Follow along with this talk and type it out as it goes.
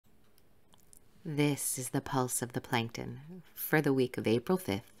This is the pulse of the plankton for the week of April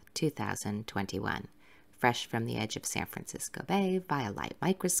 5th, 2021, fresh from the edge of San Francisco Bay via light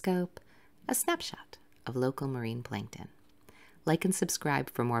microscope, a snapshot of local marine plankton. Like and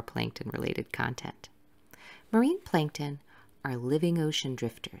subscribe for more plankton-related content. Marine plankton are living ocean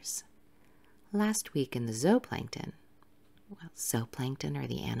drifters. Last week in the zooplankton, zooplankton are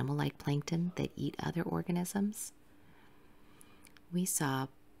the animal-like plankton that eat other organisms. We saw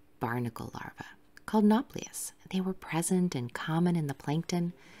barnacle larvae called nauplius. They were present and common in the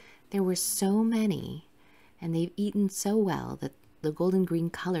plankton. There were so many, and they've eaten so well that the golden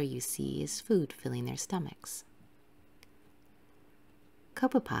green color you see is food filling their stomachs.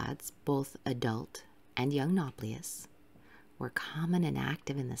 Copepods, both adult and young nauplius, were common and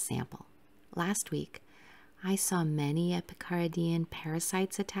active in the sample. Last week, I saw many epicardian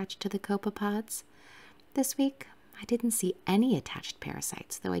parasites attached to the copepods. This week, I didn't see any attached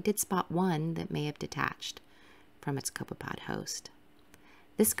parasites, though I did spot one that may have detached from its copepod host.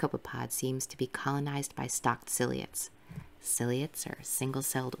 This copepod seems to be colonized by stalked ciliates. Ciliates are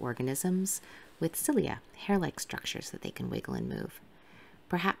single-celled organisms with cilia, hair-like structures that they can wiggle and move.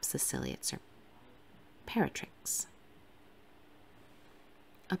 Perhaps the ciliates are paratrix.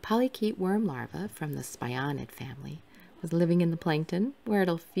 A polychaete worm larva from the spionid family was living in the plankton, where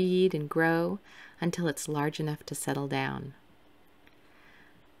it'll feed and grow until it's large enough to settle down.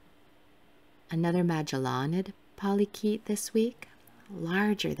 Another Magellanid polychaete this week,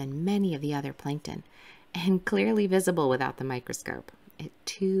 larger than many of the other plankton, and clearly visible without the microscope, at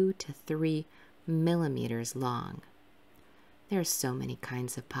 2 to 3 millimeters long. There are so many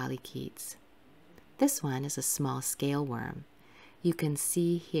kinds of polychaetes. This one is a small scale worm. You can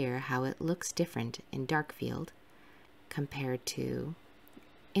see here how it looks different in dark field compared to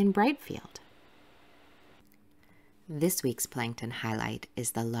in bright field. This week's plankton highlight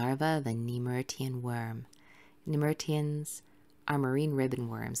is the larva of a Nemertian worm. Nemertians are marine ribbon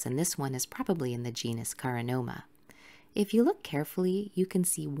worms, and this one is probably in the genus Carinoma. If you look carefully, you can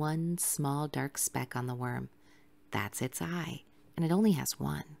see one small dark speck on the worm. That's its eye, and it only has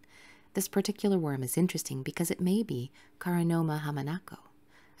one. This particular worm is interesting because it may be Carinoma hamanako,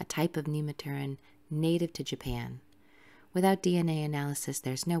 a type of Nematoran native to Japan. Without DNA analysis,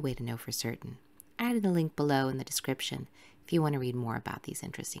 there's no way to know for certain. I added a link below in the description if you want to read more about these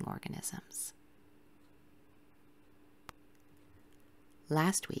interesting organisms.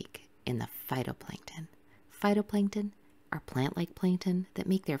 Last week in the phytoplankton. Phytoplankton are plant-like plankton that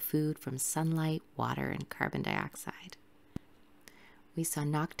make their food from sunlight, water, and carbon dioxide. We saw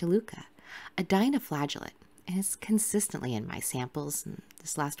Noctiluca, a dinoflagellate, and it's consistently in my samples, and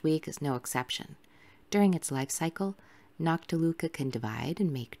this last week is no exception. During its life cycle, Noctiluca can divide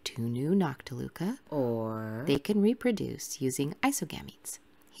and make 2 new Noctiluca, or they can reproduce using isogametes.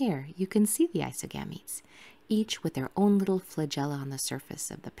 Here, you can see the isogametes, each with their own little flagella on the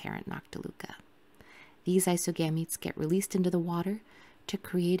surface of the parent Noctiluca. These isogametes get released into the water to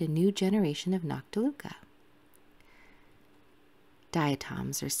create a new generation of Noctiluca.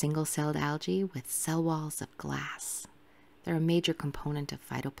 Diatoms are single-celled algae with cell walls of glass. They're a major component of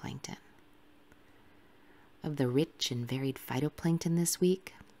phytoplankton. Of the rich and varied phytoplankton this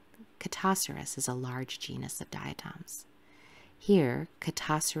week, Chaetoceros is a large genus of diatoms. Here,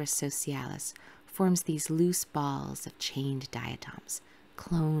 Chaetoceros socialis forms these loose balls of chained diatoms,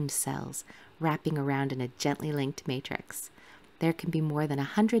 cloned cells wrapping around in a gently linked matrix. There can be more than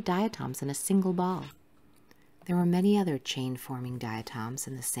 100 diatoms in a single ball. There were many other chain-forming diatoms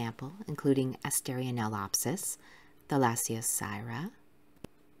in the sample, including Asterianelopsis, Thalassiocyra,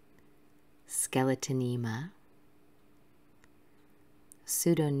 Skeletonema,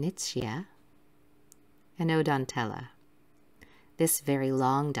 Pseudonychia, and Odontella. This very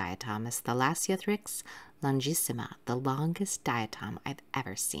long diatom is Thalassiothrix longissima, the longest diatom I've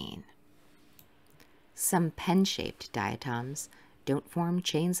ever seen. Some pen-shaped diatoms don't form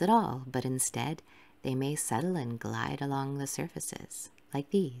chains at all, but instead they may settle and glide along the surfaces,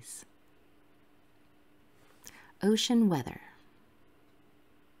 like these. Ocean weather.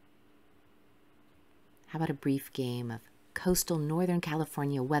 How about a brief game of coastal Northern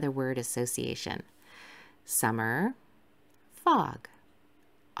California weather word association? Summer, fog.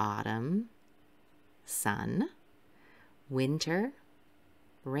 Autumn, sun. Winter,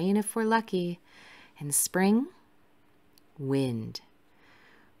 rain if we're lucky. And spring, wind.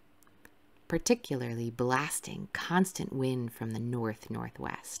 Particularly blasting, constant wind from the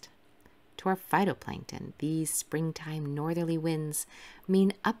north-northwest. To our phytoplankton, these springtime northerly winds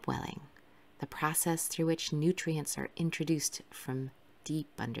mean upwelling, the process through which nutrients are introduced from deep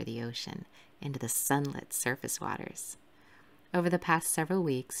under the ocean into the sunlit surface waters. Over the past several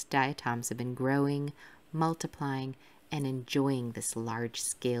weeks, diatoms have been growing, multiplying, and enjoying this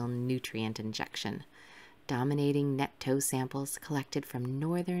large-scale nutrient injection, dominating net tow samples collected from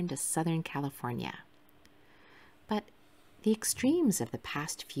northern to southern California. But the extremes of the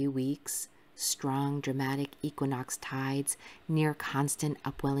past few weeks, strong dramatic equinox tides, near constant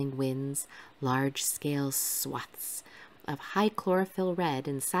upwelling winds, large-scale swaths of high chlorophyll red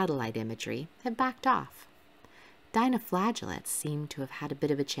in satellite imagery have backed off. Dinoflagellates seem to have had a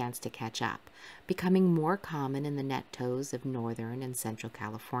bit of a chance to catch up, becoming more common in the net tows of northern and central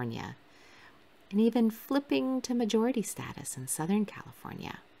California, and even flipping to majority status in southern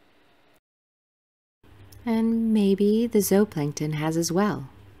California. And maybe the zooplankton has as well.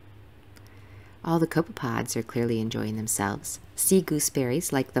 All the copepods are clearly enjoying themselves. Sea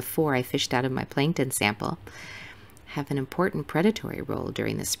gooseberries, like the 4 I fished out of my plankton sample, have an important predatory role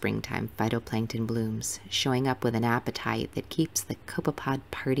during the springtime phytoplankton blooms, showing up with an appetite that keeps the copepod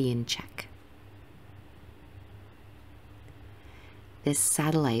party in check. This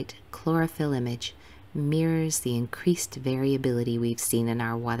satellite chlorophyll image mirrors the increased variability we've seen in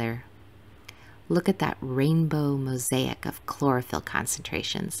our weather. Look at that rainbow mosaic of chlorophyll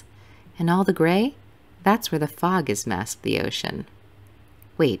concentrations. And all the gray? That's where the fog has masked the ocean.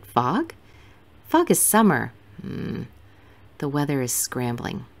 Wait, fog? Fog is summer. The weather is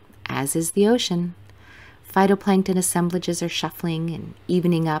scrambling, as is the ocean. Phytoplankton assemblages are shuffling and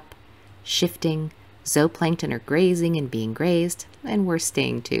evening up, shifting. Zooplankton are grazing and being grazed, and we're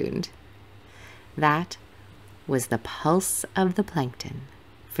staying tuned. That was the pulse of the plankton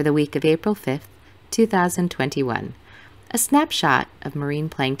for the week of April 5th, 2021. A snapshot of marine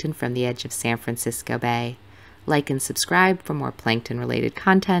plankton from the edge of San Francisco Bay. Like and subscribe for more plankton-related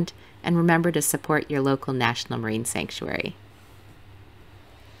content, and remember to support your local national marine sanctuary.